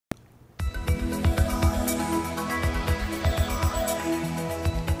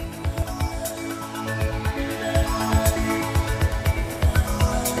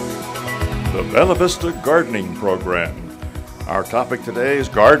Bella Vista Gardening Program. Our topic today is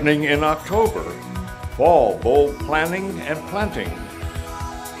gardening in October, fall bulb planning and planting.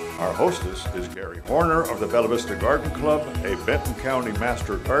 Our hostess is Gary Horner of the Bella Vista Garden Club, a Benton County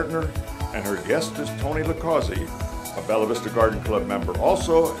Master Gardener, and her guest is Tony LaCausi, a Bella Vista Garden Club member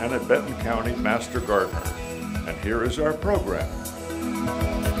also and a Benton County Master Gardener. And here is our program.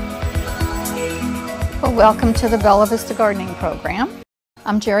 Well, welcome to the Bella Vista Gardening Program.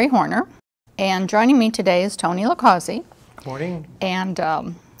 I'm Jerry Horner, and joining me today is Tony LaCausi. Good morning. And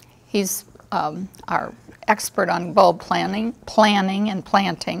he's our expert on bulb planning and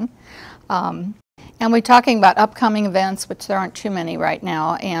planting. And we're talking about upcoming events, which there aren't too many right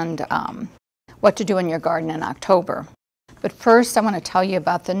now, and what to do in your garden in October. But first, I want to tell you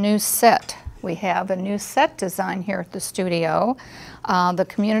about the new set. We have a new set design here at the studio. The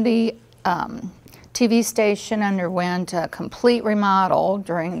community TV station underwent a complete remodel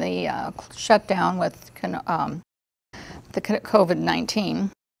during the shutdown with the COVID-19.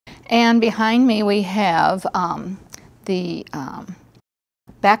 And behind me we have the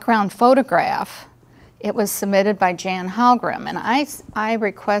background photograph. It was submitted by Jan Halgrim, and I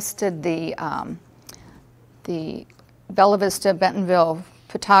requested the Bella Vista Bentonville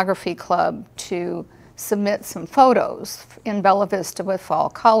Photography Club to submit some photos in Bella Vista with fall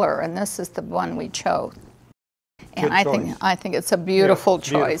color, and this is the one we chose. And I think it's a beautiful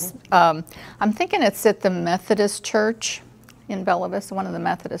choice. I'm thinking it's at the Methodist Church in Bella Vista, one of the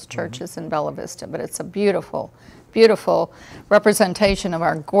Methodist churches in Bella Vista, but it's a beautiful, beautiful representation of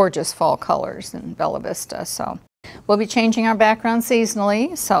our gorgeous fall colors in Bella Vista. So we'll be changing our background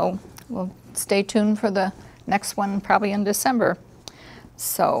seasonally, so we'll stay tuned for the next one probably in December.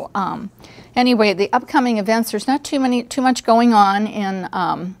 So anyway, the upcoming events, there's not too much going on in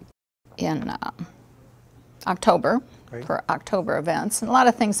October, right, for October events, and a lot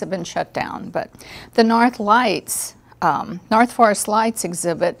of things have been shut down. But the North Forest Lights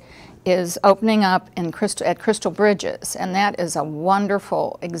exhibit is opening up at Crystal Bridges, and that is a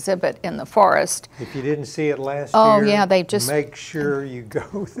wonderful exhibit in the forest. If you didn't see it last year, yeah, they just make sure you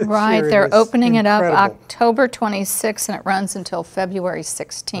go this right, year. they're opening incredible. It up October 26th, and it runs until February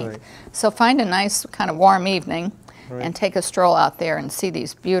 16th. Right. So find a nice kind of warm evening, right, and take a stroll out there and see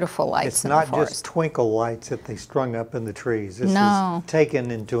these beautiful lights in the forest. It's not just twinkle lights that they strung up in the trees. This is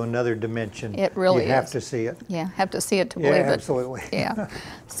taken into another dimension. It really is. You have to see it. Yeah, have to see it to believe it. Absolutely. Yeah.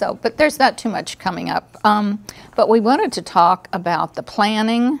 So, but there's not too much coming up. But we wanted to talk about the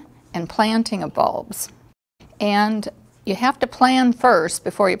planning and planting of bulbs. And you have to plan first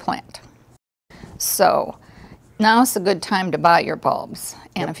before you plant. So now's a good time to buy your bulbs.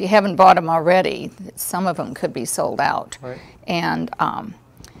 And if you haven't bought them already, some of them could be sold out. Right. And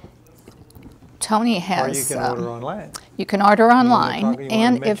Tony has... Or you can order online. You can order online.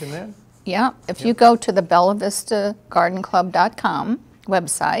 And if you go to the BellaVistaGardenClub.com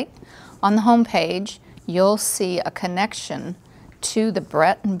website, on the home page, you'll see a connection to the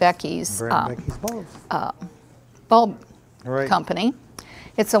Brett and Becky's bulb company.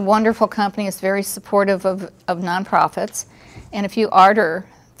 It's a wonderful company. It's very supportive of nonprofits. And if you order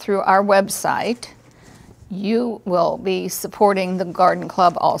through our website, you will be supporting the Garden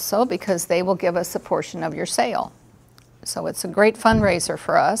Club also, because they will give us a portion of your sale. So it's a great fundraiser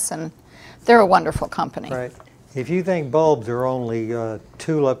for us, and they're a wonderful company. Right. If you think bulbs are only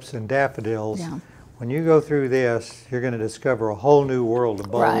tulips and daffodils, when you go through this, you're going to discover a whole new world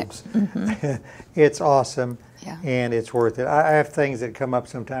of bulbs. Right. Mm-hmm. It's awesome. Yeah. And it's worth it. I have things that come up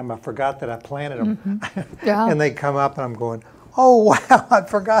sometime. I forgot that I planted them. Mm-hmm. Yeah. And they come up and I'm going, oh, wow, I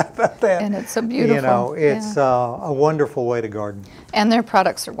forgot about that. And it's a beautiful. You know, it's a wonderful way to garden. And their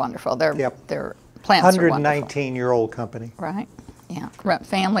products are wonderful. Their plants are wonderful. 119-year-old company. Right. Yeah.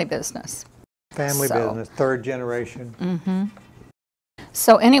 Family business. Family business, third generation. Mm-hmm.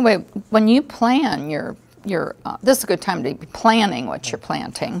 So anyway, when you plan this is a good time to be planning what you're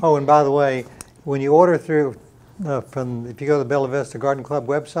planting. Oh, and by the way, when you order through if you go to the Bella Vista Garden Club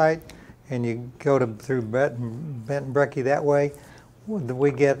website and you go through Benton Brecky that way,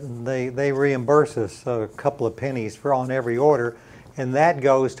 they reimburse us a couple of pennies on every order, and that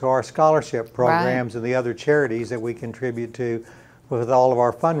goes to our scholarship programs and the other charities that we contribute to with all of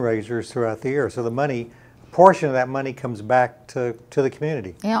our fundraisers throughout the year. So the portion of that money comes back to the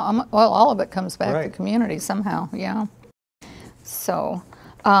community. Yeah, well, all of it comes back to the community somehow. Yeah. So.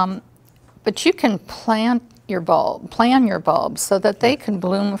 But you can plan your bulbs so that they can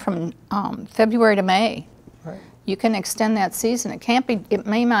bloom from February to May. Right. You can extend that season. It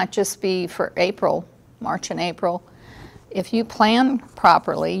may not just be for April, March and April. If you plan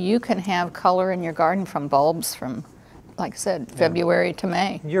properly, you can have color in your garden from bulbs from like I said, February to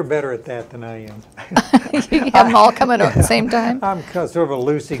May. You're better at that than I am. You have them all coming at the same time. I'm sort of a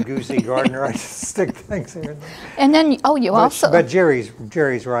loosey-goosey gardener. I just stick things here and there. And then, oh, you also... But Jerry's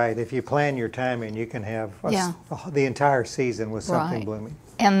right. If you plan your timing, you can have Yeah. the entire season with something Right. blooming.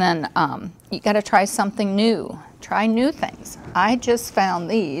 And then you got to try something new. Try new things. I just found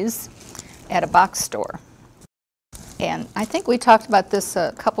these at a box store. And I think we talked about this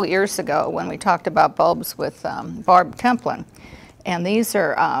a couple years ago when we talked about bulbs with Barb Templin. And these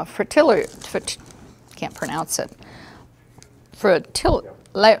are can't pronounce it,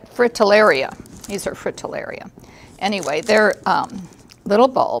 fritillaria. These are fritillaria. Anyway, they're little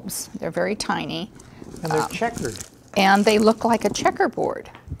bulbs. They're very tiny. And they're checkered. And they look like a checkerboard.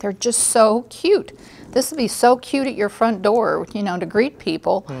 They're just so cute. This would be so cute at your front door, you know, to greet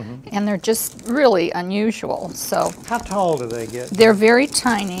people. And they're just really unusual. So How tall do they get? they're very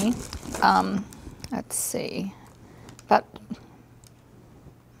tiny. Let's see. But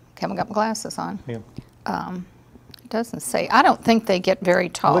haven't got my glasses on. Yeah. It doesn't say. I don't think they get very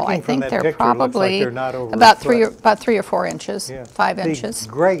tall. Looking I from think that they're picture, it looks like probably they're not over a about foot. 3 or 4 inches, Yeah. 5 Be inches.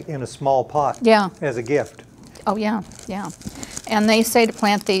 great in a small pot. Yeah. As a gift. Oh, yeah, yeah. And they say to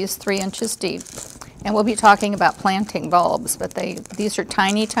plant these 3 inches deep. And we'll be talking about planting bulbs, but these are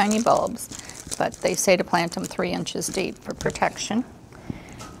tiny, tiny bulbs. But they say to plant them 3 inches deep for protection.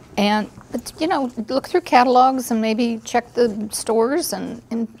 But, you know, look through catalogs and maybe check the stores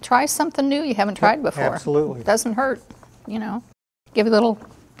and try something new you haven't tried before. Absolutely. It doesn't hurt, you know. Give a little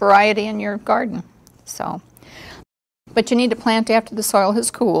variety in your garden. So, but you need to plant after the soil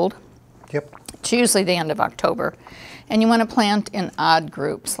has cooled. Yep. It's usually the end of October. And you want to plant in odd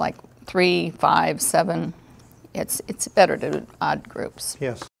groups, like 3, 5, 7. It's better to do odd groups.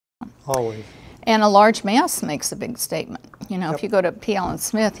 Yes. Always. And a large mass makes a big statement. You know, Yep. if you go to P. Allen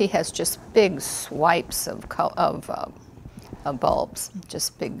Smith, he has just big swipes of bulbs,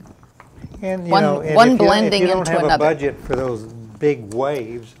 just big. And you One- know, and one if you, blending if you don't into have another. a budget for those big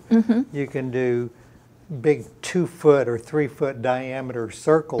waves, you can do big 2-foot or 3-foot diameter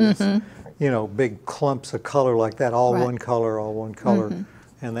circles. You know, big clumps of color like that, all Right. one color,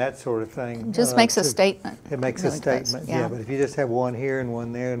 and that sort of thing. It just makes a statement. It makes really a does, statement, yeah. yeah. But if you just have one here and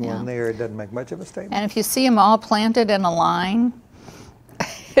one there and Yeah. one there, it doesn't make much of a statement. And if you see them all planted in a line,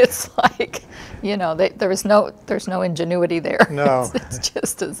 it's like, you know, there's no ingenuity there. No. It's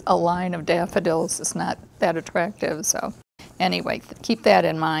just a line of daffodils. It's not that attractive. So anyway, keep that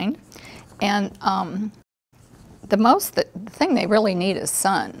in mind. And the thing they really need is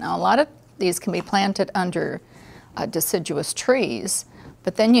sun. Now, a lot of these can be planted under deciduous trees,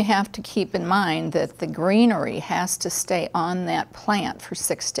 but then you have to keep in mind that the greenery has to stay on that plant for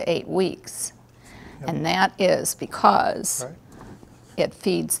 6 to 8 weeks. And that is because Right. it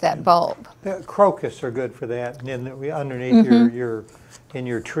feeds that bulb. The crocus are good for that. And then underneath your in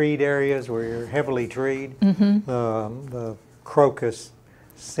your treed areas where you're heavily treed, the crocus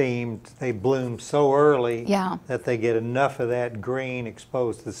they bloom so early Yeah. that they get enough of that green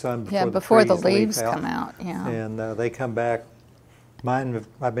exposed to the sun before, Yeah, before the trees leaf leaves out. come out. Yeah. And they come back.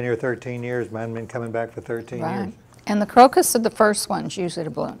 I've been here 13 years. Mine have been coming back for 13 years. Right. And the crocus are the first ones usually to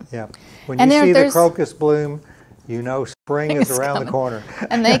bloom. Yeah. When And you see the there's- crocus bloom, you know spring is Spring's around the coming. corner.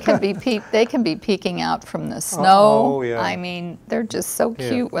 And they can be peeking out from the snow. Oh, yeah. I mean, they're just so Yeah.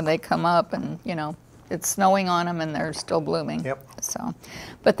 cute when they come up and, you know, it's snowing on them and they're still blooming. Yep. So,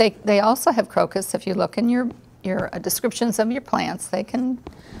 but they also have crocus. If you look in your descriptions of your plants, they can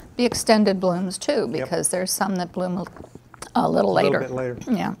be extended blooms too, because there's some that bloom a little later. A little bit later.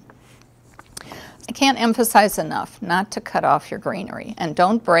 Yeah. I can't emphasize enough not to cut off your greenery, and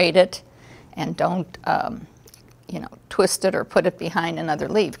don't braid it, and don't twist it or put it behind another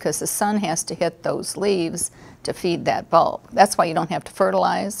leaf, because the sun has to hit those leaves to feed that bulb. That's why you don't have to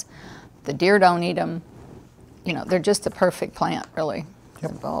fertilize. The deer don't eat them. You know, they're just a perfect plant, really, the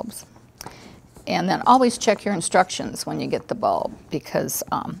bulbs. And then always check your instructions when you get the bulb, because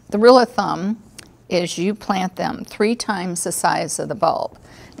the rule of thumb is you plant them 3 times the size of the bulb.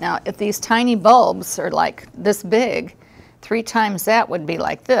 Now, if these tiny bulbs are like this big, 3 times that would be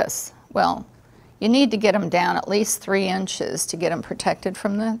like this. Well, you need to get them down at least 3 inches to get them protected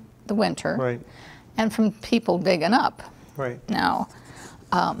from the winter Right. and from people digging up. Right. Now,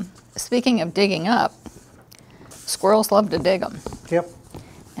 speaking of digging up, squirrels love to dig them. Yep.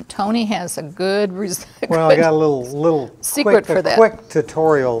 And Tony has a good Well, I got a little Secret for that. quick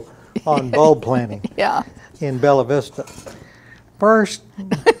tutorial on bulb planting Yeah. in Bella Vista. First,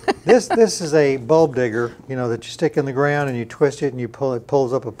 this is a bulb digger, you know, that you stick in the ground and you twist it and you pull it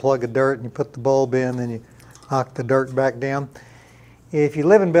pulls up a plug of dirt and you put the bulb in, then you knock the dirt back down. If you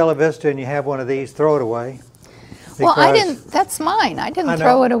live in Bella Vista and you have one of these, throw it away. Well, I because- didn't, that's mine. I I didn't know,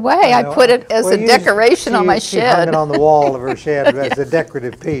 throw it away. I know. put it as Well, a decoration on my she hung shed. it on the wall of her shed as a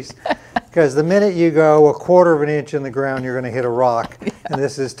decorative piece. Because the minute you go a quarter of an inch in the ground, you're going to hit a rock, and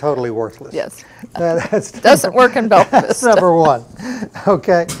this is totally worthless. Yes. That's Doesn't work in Bella That's Vista. number one.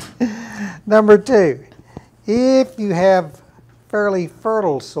 Okay. Number two, if you have fairly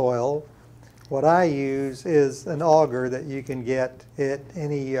fertile soil, what I use is an auger that you can get at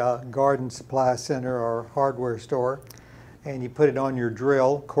any garden supply center or hardware store, and you put it on your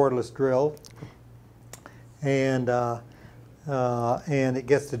drill, cordless drill, and it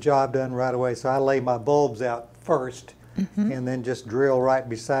gets the job done right away. So I lay my bulbs out first, and then just drill right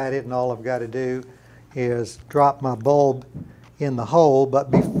beside it, and all I've got to do is drop my bulb in the hole.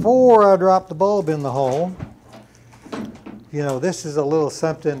 But before I drop the bulb in the hole, you know, this is a little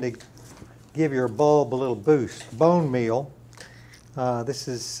something to give your bulb a little boost. Bone meal. This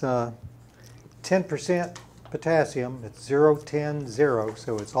is 10% potassium. It's 0, 10, 0,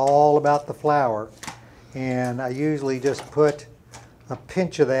 so it's all about the flower. And I usually just put a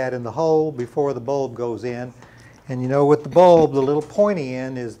pinch of that in the hole before the bulb goes in. And you know, with the bulb, the little pointy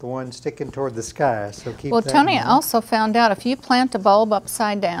end is the one sticking toward the sky. So keep Well, that Tony, in I mind. also found out if you plant a bulb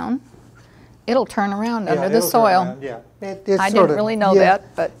upside down, it'll turn around Yeah, under the it'll turn soil. around, yeah. It's I sort didn't of- really know yeah,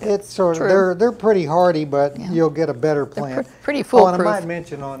 that, but it's sort true. of they're pretty hardy, but Yeah. you'll get a better plant. pretty Oh, and foolproof. I might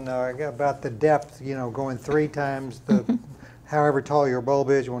mention on about the depth. You know, going 3 times the however tall your bulb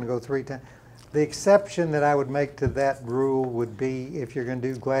is, you want to go 3 times. The exception that I would make to that rule would be if you're going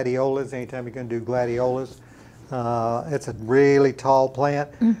to do gladiolas. Anytime you're going to do gladiolas, it's a really tall plant.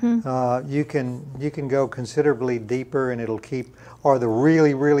 You can go considerably deeper, and it'll keep. Or the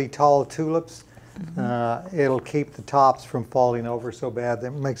really tall tulips, it'll keep the tops from falling over so bad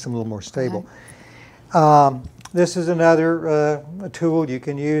that makes them a little more stable. This is another tool you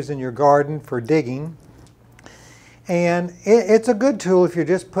can use in your garden for digging. And it's a good tool if you're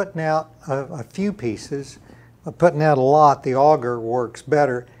just putting out a few pieces. Putting out a lot, the auger works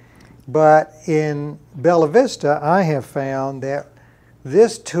better. But in Bella Vista, I have found that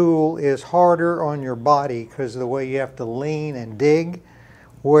this tool is harder on your body because of the way you have to lean and dig.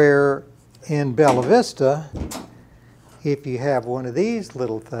 Where in Bella Vista, if you have one of these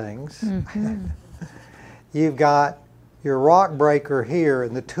little things, you've got your rock breaker here,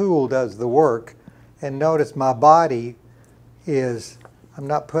 and the tool does the work. And notice my body is, I'm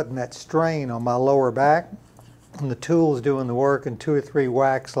not putting that strain on my lower back, and the tool's doing the work, and 2 or 3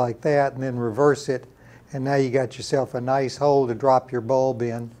 whacks like that, and then reverse it, and now you got yourself a nice hole to drop your bulb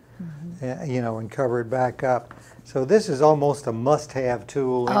in, you know, and cover it back up. So this is almost a must-have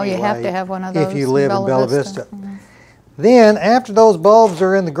tool Oh, you have anyway, to have one of if those you in live in Bella Bella Vista. Vista. Then, after those bulbs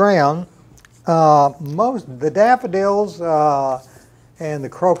are in the ground, the daffodils and the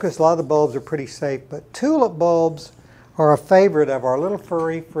crocus, a lot of the bulbs are pretty safe, but tulip bulbs are a favorite of our little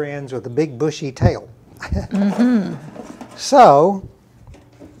furry friends with a big bushy tail. So,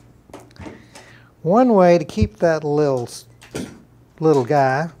 one way to keep that little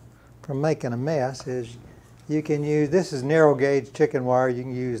guy from making a mess is you can use, this is narrow gauge chicken wire, you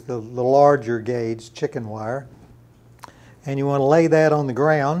can use the larger gauge chicken wire. And you want to lay that on the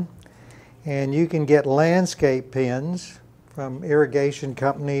ground, and you can get landscape pins from irrigation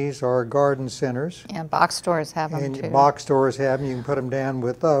companies or garden centers. Yeah, box stores have them And too. box stores have them. You can put them down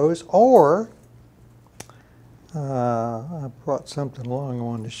with those. Or, I brought something along I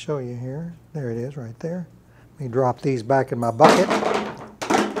wanted to show you here. There it is right there. Let me drop these back in my bucket.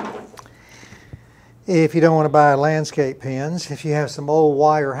 If you don't want to buy landscape pins, if you have some old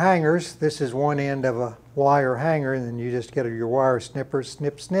wire hangers, this is one end of a wire hanger, and then you just get your wire snippers,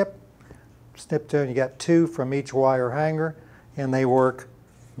 snip, snip, snip to, and you got 2 from each wire hanger, and they work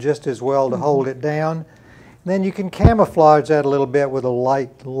just as well to hold it down. Then you can camouflage that a little bit with a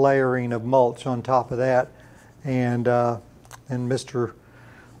light layering of mulch on top of that, and Mr.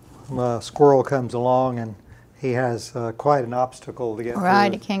 Squirrel comes along, and he has quite an obstacle to get Right,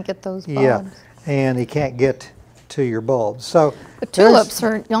 through. you can't get those bulbs. Yeah, and he can't get to your bulbs. So The there's- tulips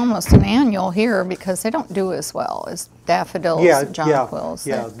are almost an annual here because they don't do as well as daffodils and jonquils.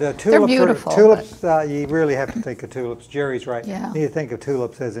 Yeah, They're the tulips beautiful. Tulips, you really have to think of tulips. Jerry's right. Yeah. You need to think of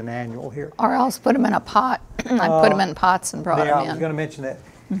tulips as an annual here. Or else put them in a pot. I put them in pots and brought Yeah, I them was in. going to mention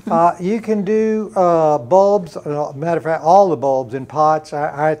that. You can do bulbs, matter of fact, all the bulbs in pots.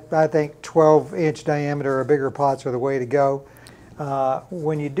 I think 12-inch diameter or bigger pots are the way to go.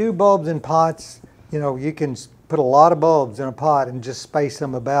 When you do bulbs in pots, you know, you can put a lot of bulbs in a pot and just space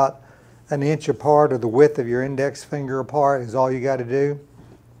them about an inch apart, or the width of your index finger apart is all you got to do.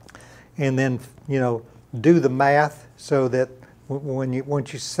 And then, you know, do the math so that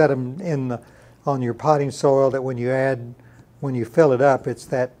once you set them in on your potting soil that when you fill it up, it's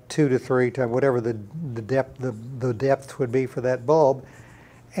that 2 to 3 times whatever the depth would be for that bulb.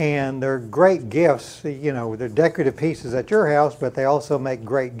 And they're great gifts. You know, they're decorative pieces at your house, but they also make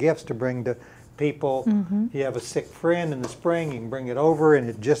great gifts to bring to people. You have a sick friend in the spring, you can bring it over, and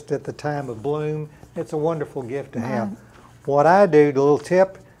it just at the time of bloom, it's a wonderful gift to have. What I do, the little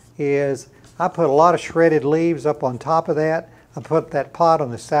tip, is I put a lot of shredded leaves up on top of that. I put that pot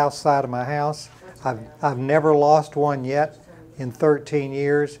on the south side of my house. I've never lost one yet in 13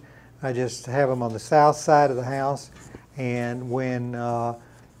 years. I just have them on the south side of the house. And when,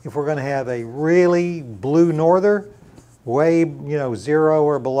 if we're going to have a really blue norther, way 0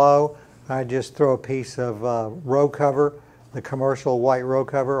 or below, I just throw a piece of row cover, the commercial white row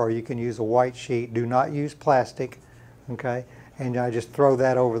cover, or you can use a white sheet. Do not use plastic, okay? And I just throw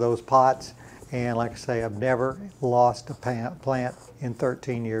that over those pots. And like I say, I've never lost a plant in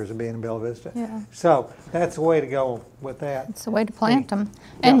 13 years of being in Bella Vista. Yeah. So that's the way to go with that. It's the way to plant them.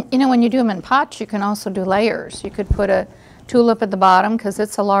 And you know, when you do them in pots, you can also do layers. You could put a tulip at the bottom because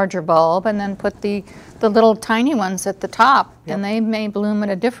it's a larger bulb, and then put the little tiny ones at the top, and they may bloom at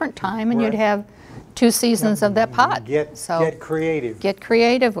a different time, and you'd have 2 seasons of that pot. Get creative. Get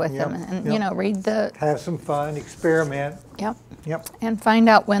creative with them, and you know, read the. Have some fun, experiment. Yep. And find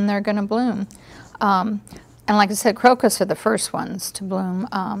out when they're going to bloom. And like I said, crocus are the first ones to bloom,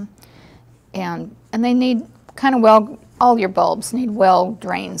 and they need kind of all your bulbs need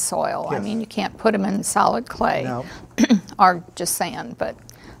well-drained soil. I mean, you can't put them in solid clay or just sand, but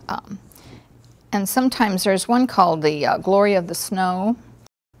and sometimes there's one called the Glory of the Snow,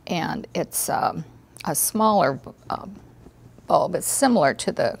 and it's a smaller bulb. It's similar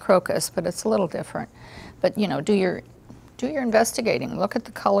to the crocus, but it's a little different. But you know, do your investigating. Look at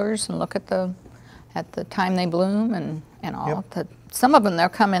the colors and look at the time they bloom and all. Some of them, they'll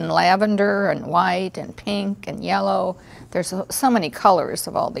come in lavender and white and pink and yellow. There's so many colors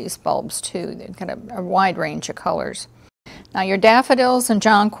of all these bulbs too. They've got a wide range of colors. Now your daffodils and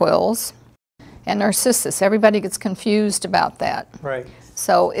jonquils and narcissus, everybody gets confused about that. Right.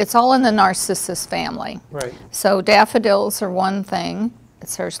 So it's all in the narcissus family. Right. So daffodils are one thing.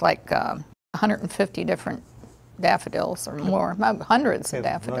 There's like 150 different daffodils or more, hundreds of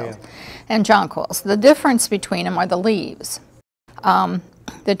daffodils, and jonquils. The difference between them are the leaves.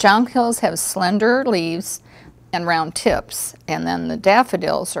 The jonquils have slender leaves and round tips, and then the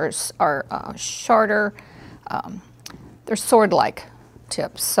daffodils are shorter, they're sword-like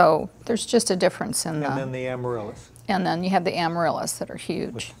tips, so there's just a difference in And then the amaryllis. And then you have the amaryllis that are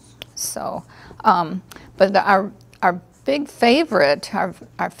huge. So, but our big favorite,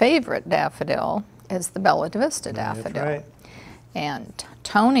 our favorite daffodil is the Bella Vista daffodil. That's right. And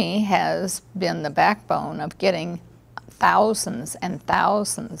Tony has been the backbone of getting thousands and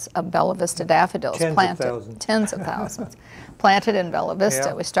thousands of Bella Vista daffodils planted. Tens of thousands. Planted in Bella Vista.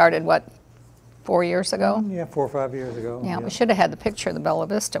 Yeah. We started, what, 4 years ago? Yeah, 4 or 5 years ago. Yeah, we should have had the picture of the Bella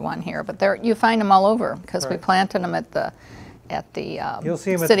Vista one here, but there you find them all over because we planted them at the You'll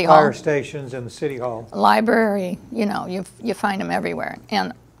see them at City the Hall. fire stations and the City Hall. Library, you know, you find them everywhere.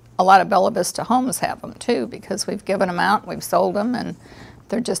 And a lot of Bella Vista homes have them too because we've given them out, we've sold them, and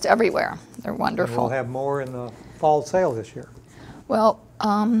they're just everywhere. They're wonderful. And we'll have more in the fall sale this year. Well,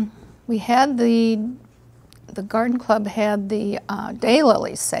 we had the Garden Club had the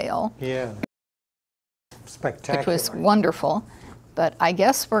daylily sale. Yeah. Spectacular. Which was wonderful. But I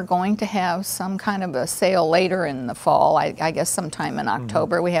guess we're going to have some kind of a sale later in the fall. I guess sometime in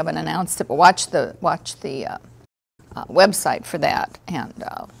October. We haven't announced it, but watch the website for that. And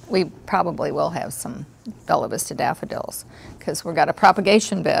we probably will have some Bella Vista daffodils because we've got a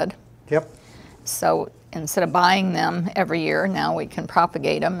propagation bed. Yep. So instead of buying them every year, now we can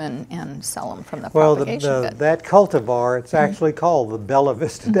propagate them and sell them from the propagation bed. That cultivar, it's actually called the Bella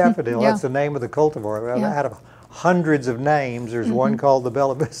Vista daffodil. That's the name of the cultivar. Out of hundreds of names, there's one called the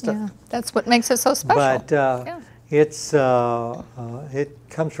Bella Vista. Yeah, that's what makes it so special. But it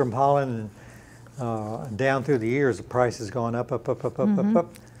comes from Holland, and down through the years, the price has gone up.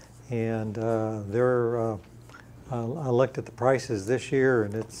 And I looked at the prices this year,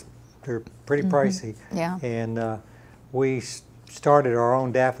 and they're pretty pricey. Yeah. And we started our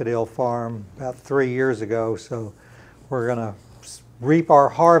own daffodil farm about 3 years ago, so we're going to reap our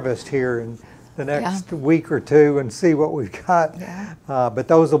harvest here in the next week or two and see what we've got. Yeah. But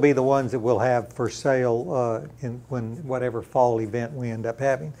those will be the ones that we'll have for sale when whatever fall event we end up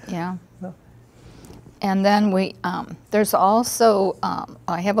having. Yeah. And then there's also,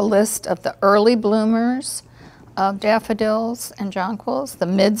 I have a list of the early bloomers of daffodils and jonquils, the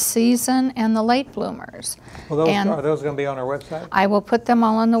mid-season and the late bloomers. Well, And are those going to be on our website? I will put them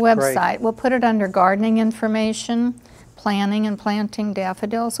all on the website. Great. We'll put it under gardening information, planning and planting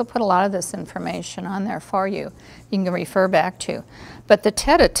daffodils. We'll put a lot of this information on there for you. You can refer back to. But the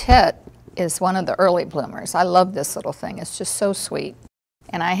tete-a-tete is one of the early bloomers. I love this little thing. It's just so sweet.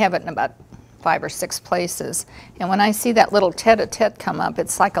 And I have it in about 5 or 6 places. And when I see that little tete-a-tete come up,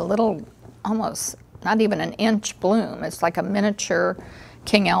 it's like a little, almost not even an inch bloom. It's like a miniature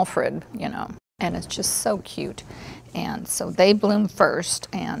King Alfred, you know, and it's just so cute. And so they bloom first,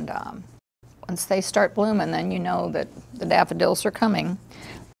 and once they start blooming, then you know that the daffodils are coming.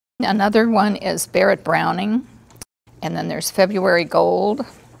 Another one is Barrett Browning, and then there's February Gold.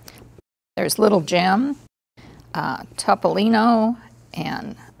 There's Little Gem, Topolino,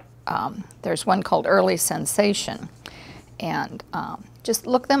 and there's one called Early Sensation. And just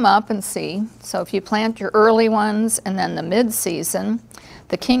look them up and see. So if you plant your early ones and then the mid-season,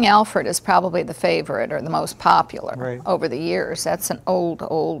 the King Alfred is probably the favorite or the most popular over the years. That's an old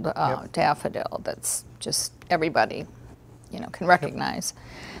daffodil that's just everybody, you know, can recognize.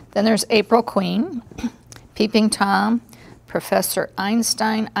 Then there's April Queen, Peeping Tom, Professor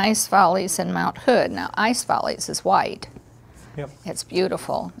Einstein, Ice Follies, and Mount Hood. Now, Ice Follies is white. It's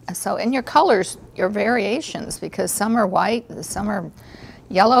beautiful. So in your colors, your variations, because some are white, some are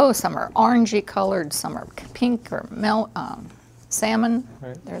yellow, some are orangey colored, some are pink or salmon.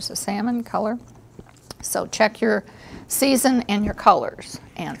 There's a salmon color. So check your season and your colors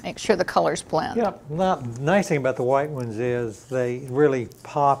and make sure the colors blend. Yeah, the nice thing about the white ones is they really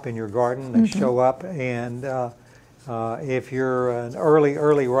pop in your garden. They show up, and if you're an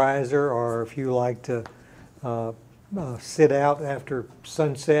early riser, or if you like to sit out after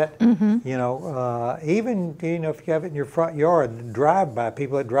sunset, you know, even, you know, if you have it in your front yard, drive by,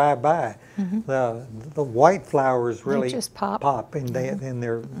 people that drive by, the white flowers really just pop in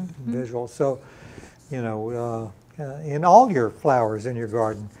their visual. So, you know, in all your flowers in your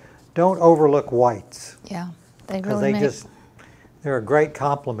garden, don't overlook whites. Yeah, they really they're a great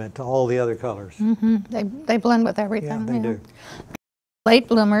complement to all the other colors. They blend with everything. Yeah, they do. Late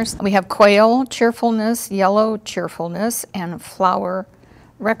bloomers, we have Quail Cheerfulness, Yellow Cheerfulness, and Flower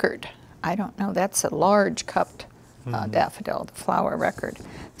Record. I don't know, that's a large cupped daffodil, the Flower Record.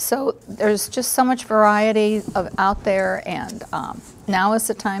 So there's just so much variety out there, and now is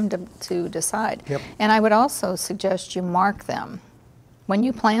the time to decide. And I would also suggest you mark them. When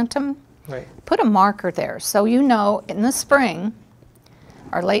you plant them, put a marker there so you know in the spring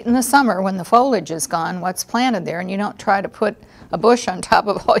or late in the summer when the foliage is gone what's planted there, and you don't try to put a bush on top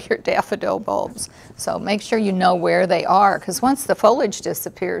of all your daffodil bulbs. So make sure you know where they are, because once the foliage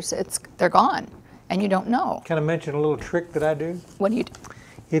disappears, they're gone, and you don't know. Can I mention a little trick that I do? What do you do?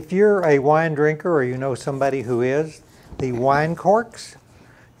 If you're a wine drinker, or you know somebody who is, the wine corks,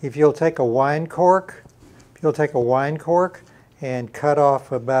 if you'll take a wine cork and cut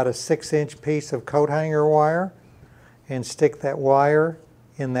off about a 6-inch piece of coat hanger wire and stick that wire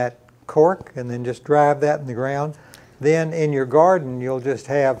in that cork and then just drive that in the ground, then in your garden you'll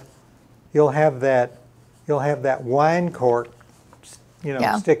have that wine cork, you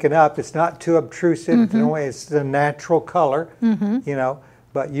know, sticking up. It's not too obtrusive in a way. It's a natural color, you know,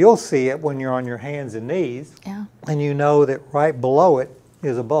 but you'll see it when you're on your hands and knees, and you know that right below it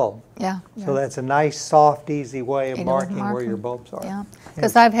is a bulb. So that's a nice, soft, easy way of marking where your bulbs are.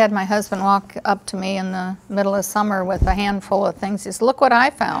 Because I've had my husband walk up to me in the middle of summer with a handful of things. He says, "Look what I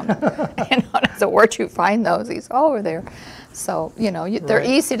found." You know, I said, "Where'd you find those?" He's over there. So, you know, they're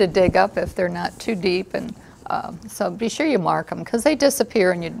easy to dig up if they're not too deep, and so be sure you mark them, because they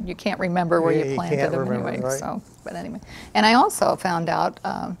disappear and you can't remember where you planted them anyway. So, but anyway, and I also found out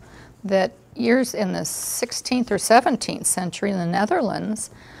that years in the 16th or 17th century in the Netherlands,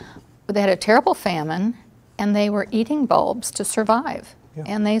 they had a terrible famine, and they were eating bulbs to survive.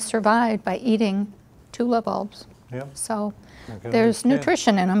 And they survived by eating tulip bulbs. So there's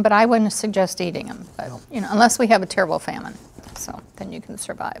nutrition in them, but I wouldn't suggest eating them. But, you know, unless we have a terrible famine, so then you can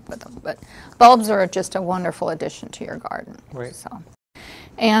survive with them. But bulbs are just a wonderful addition to your garden. So,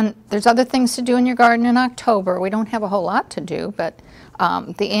 and there's other things to do in your garden in October. We don't have a whole lot to do, but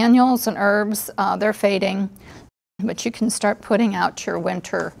the annuals and herbs, they're fading, but you can start putting out your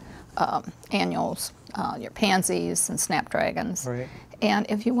winter annuals, your pansies and snapdragons. And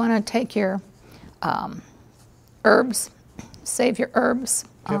if you want to take your herbs, save your herbs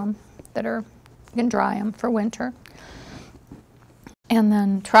that are, you can dry them for winter. And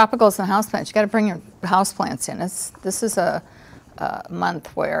then tropicals and houseplants, you got to bring your houseplants in. This is a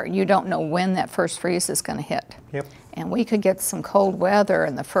month where you don't know when that first freeze is going to hit. And we could get some cold weather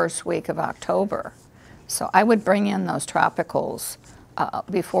in the first week of October. So I would bring in those tropicals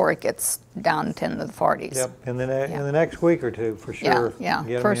before it gets down into the 40s. Yep, in the next week or two, for sure. Yeah,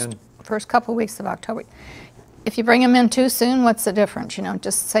 Get 'em in. first couple weeks of October. If you bring them in too soon, what's the difference? You know,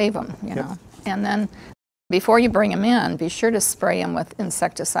 just save them, you know. And then before you bring them in, be sure to spray them with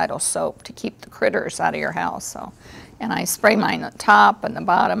insecticidal soap to keep the critters out of your house. So, and I spray mine at the top and the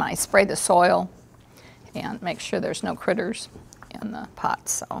bottom. I spray the soil and make sure there's no critters in the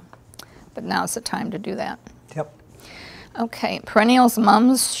pots. So, but now's the time to do that. Yep. Okay, perennials,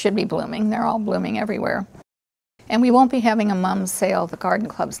 mums should be blooming. They're all blooming everywhere. And we won't be having a mum's sale. The Garden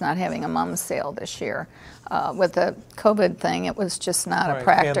Club's not having a mum's sale this year. With the COVID thing, it was just not a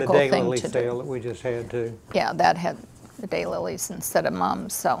practical thing to do. And the daylily sale that we just had too. Yeah, that had the daylilies instead of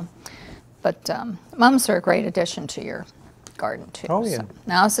mums. So, but mums are a great addition to your garden too. Oh yeah. So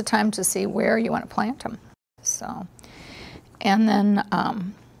now's the time to see where you want to plant them. So, and then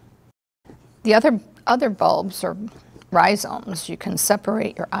the other bulbs or rhizomes, you can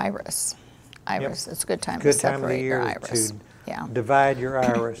separate your iris. Iris, it's a good time to separate your iris. To divide your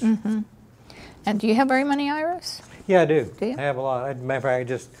iris. Mm-hmm. And do you have very many iris? Yeah, I do. Do you? I have a lot. As a matter of fact, I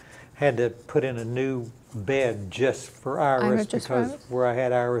just had to put in a new bed just for iris because where I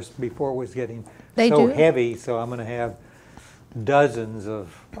had iris before was getting heavy, so I'm going to have dozens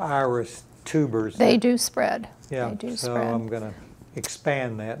of iris tubers. They do spread. Yeah, they do so spread. I'm going to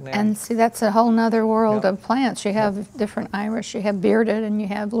expand that now. And see, that's a whole nother world of plants. You have different iris. You have bearded, and you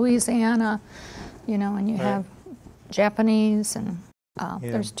have Louisiana, you know, and you have Japanese, and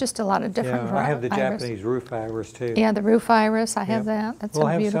there's just a lot of different varieties. I have the Japanese roof iris too. Yeah, the roof iris. I have that. That's we'll so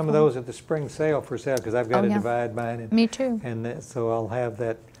have beautiful. some of those at the spring sale for sale because I've got to divide mine. And, me too. And so I'll have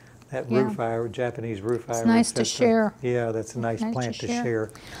that roof iris, Japanese roof iris. It's nice to share. Yeah, that's a nice plant to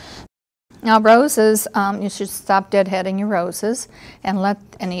share. Now roses, you should stop deadheading your roses and let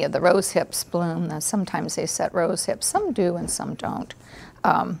any of the rose hips bloom. Now, sometimes they set rose hips. Some do and some don't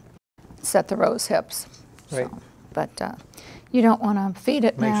set the rose hips. Right. So, but you don't want to feed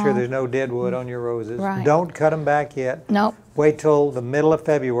it Make now. sure there's no dead wood on your roses. Right. Don't cut them back yet. Nope. Wait till the middle of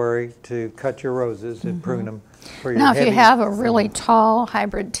February to cut your roses and prune them. For your now, if you have a really tall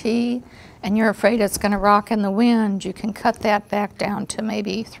hybrid tea and you're afraid it's going to rock in the wind, you can cut that back down to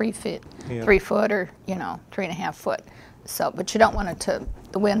maybe 3 feet, 3 foot, or 3.5 foot. So, but you don't want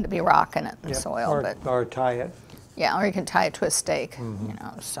the wind to be rocking it in the soil. Or tie it. Yeah, or you can tie it to a stake. You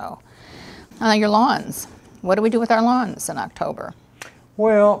know. So, your lawns. What do we do with our lawns in October?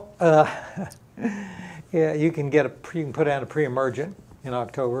 Well, yeah, you can put down a pre-emergent in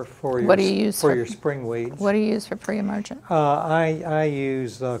October for your your spring weeds. What do you use for pre-emergent? I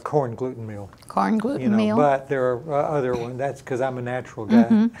use corn gluten meal. Corn gluten meal. But there are other ones. That's because I'm a natural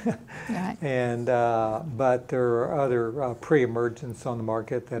guy. Right. And but there are other pre-emergents on the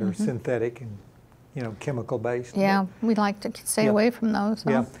market that are synthetic and chemical based. Yeah, we like to stay away from those.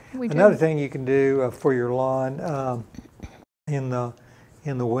 Huh? Yeah. Another thing you can do for your lawn in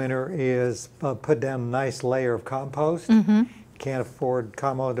the winter is put down a nice layer of compost. Can't afford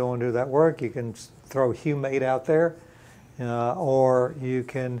compost, don't want to do that work. You can throw humate out there, or you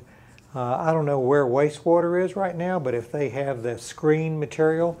can. I don't know where wastewater is right now, but if they have the screen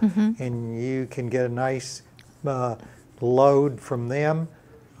material and you can get a nice load from them.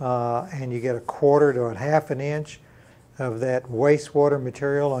 And you get 1/4 to 1/2 inch of that wastewater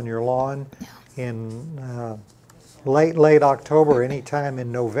material on your lawn in late October, anytime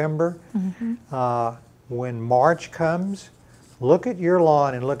in November. When March comes, look at your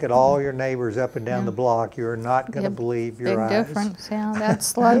lawn and look at all your neighbors up and down the block. You're not going to believe your eyes. Big difference, yeah. That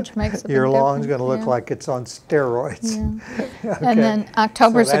sludge makes a big difference. Your lawn's going to look like it's on steroids. Yeah. Okay. And then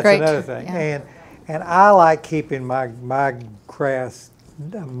October's a great. That's another thing. Yeah. And I like keeping my grass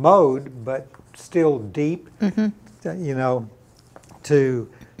mowed, but still deep, to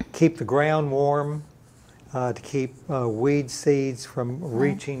keep the ground warm, to keep weed seeds from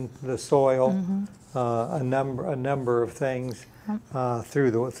reaching the soil, a number of things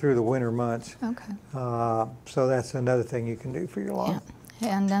through the winter months. Okay. So that's another thing you can do for your lawn.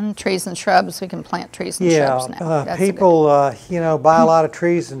 Yeah. And then trees and shrubs, we can plant trees and shrubs now. People, buy a lot of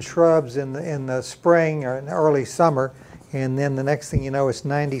trees and shrubs in the spring or in the early summer. And then the next thing you know, it's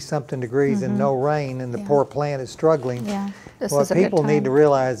 90-something degrees and no rain, and the poor plant is struggling. Yeah, what people need to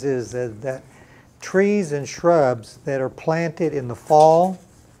realize is that trees and shrubs that are planted in the fall,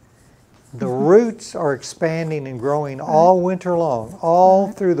 the roots are expanding and growing all winter long,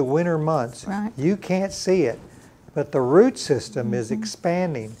 all through the winter months. Right. You can't see it, but the root system is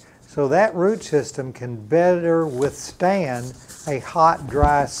expanding. So that root system can better withstand a hot,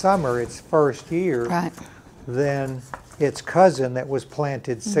 dry summer its first year than its cousin that was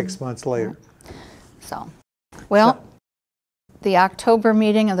planted 6 months later. So, well, the October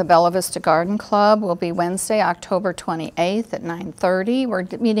meeting of the Bella Vista Garden Club will be Wednesday, October 28th at 9:30. We're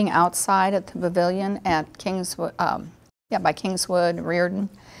meeting outside at the pavilion at Kingswood, by Kingswood, Reardon.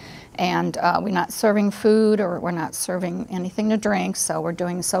 And we're not serving food, or we're not serving anything to drink, so we're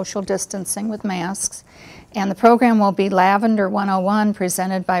doing social distancing with masks. And the program will be Lavender 101,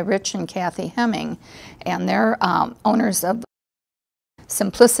 presented by Rich and Kathy Hemming. And they're owners of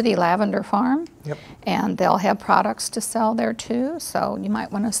Simplicity Lavender Farm. Yep. And they'll have products to sell there too, so you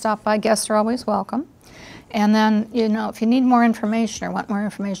might want to stop by. Guests are always welcome. And then, you know, if you need more information or want more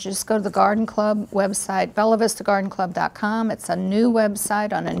information, just go to the Garden Club website, bellavistagardenclub.com. It's a new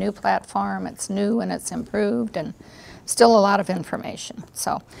website on a new platform. It's new and it's improved, and still a lot of information.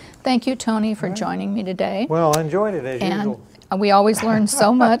 So thank you, Tony, for joining me today. Well, I enjoyed it as usual. And we always learn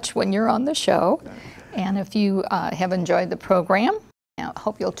so much when you're on the show. And if you have enjoyed the program, I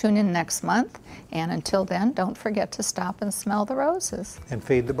hope you'll tune in next month. And until then, don't forget to stop and smell the roses. And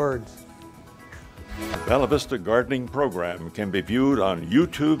feed the birds. The Bella Vista Gardening Program can be viewed on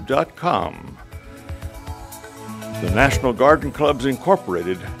YouTube.com. The National Garden Clubs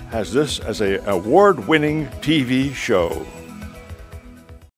Incorporated has this as an award-winning TV show.